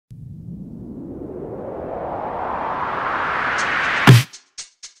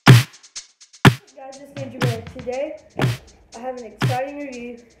today I have an exciting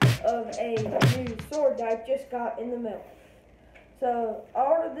review of a new sword that I just got in the mail. So I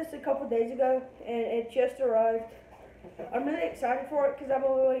ordered this a couple days ago and it just arrived. I'm really excited for it because I've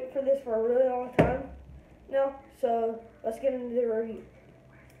been waiting for this for a really long time now. So let's get into the review.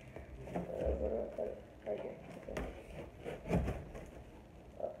 Right here. Okay.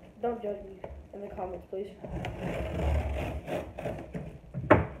 Don't judge me in the comments, please.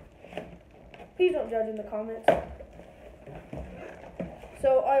 Please don't judge in the comments.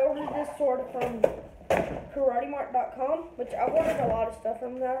 So I ordered this sword from KarateMart.com, which I ordered a lot of stuff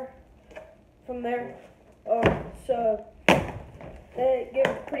from there. So they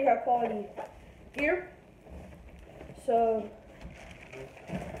give pretty high quality gear. So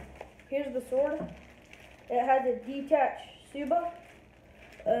here's the sword. It has a detached Tsuba,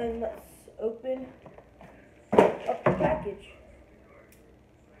 and let's open up the package.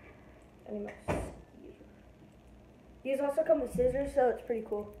 These also come with scissors, so it's pretty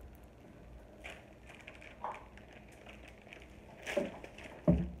cool.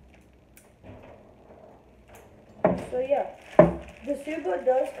 So yeah, the Tsuba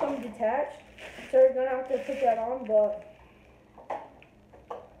does come detached, so you're gonna have to put that on, but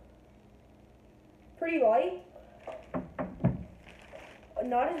pretty light.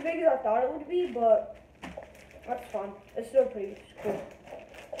 Not as big as I thought it would be, but that's fun. It's still pretty cool.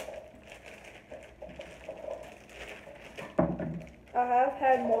 I have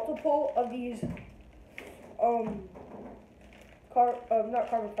had multiple of these not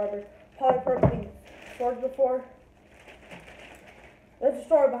carbon fiber, polypropylene swords before. There's a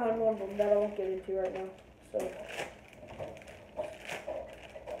story behind one of them that I won't get into right now.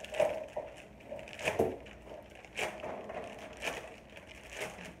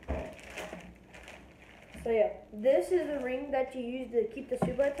 So yeah, this is the ring that you use to keep the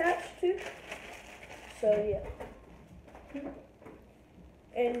Tsuba attached to. So yeah.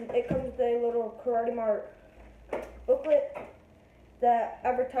 And it comes with a little Karate Mart booklet that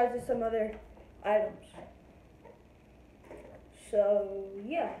advertises some other items. So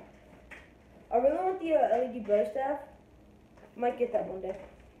yeah, I really want the LED bow staff. Might get that one day.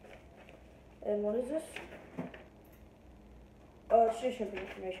 And what is this? Oh, it's just shipping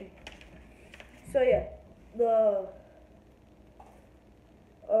information. So yeah, the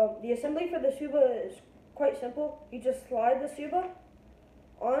assembly for the Tsuba is quite simple. You just slide the Tsuba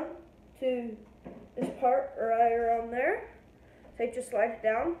on to this part right around there. So you just slide it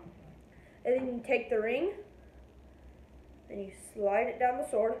down, and then you take the ring and you slide it down the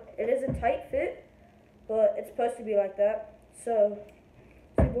sword. It is a tight fit, but it's supposed to be like that, so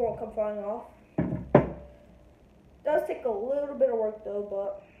people won't come flying off. It does take a little bit of work though,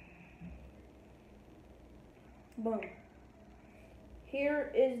 but boom.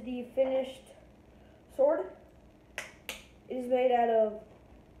 Here is the finished sword. It is made out of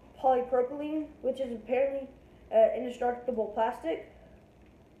polypropylene, which is apparently indestructible plastic.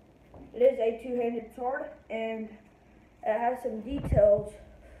 It is a two-handed sword, and it has some details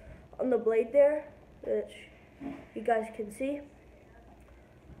on the blade there, which you guys can see.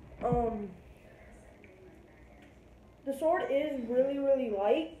 The sword is really, really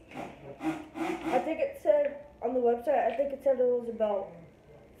light. I think it said on the website, it was about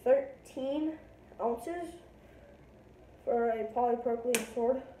 13 ounces for a polypropylene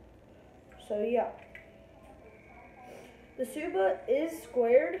sword. So yeah. The Tsuba is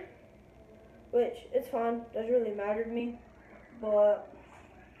squared, which it's fine, doesn't really matter to me. But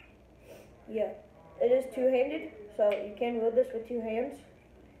yeah, it is two-handed, so you can wield this with two hands.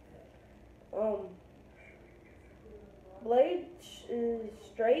 Blade is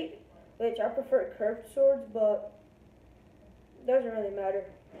straight, which I prefer curved swords, but it doesn't really matter.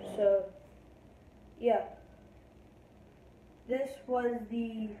 So yeah, this was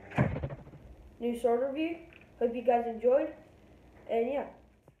the new sword review. Hope you guys enjoyed, and yeah.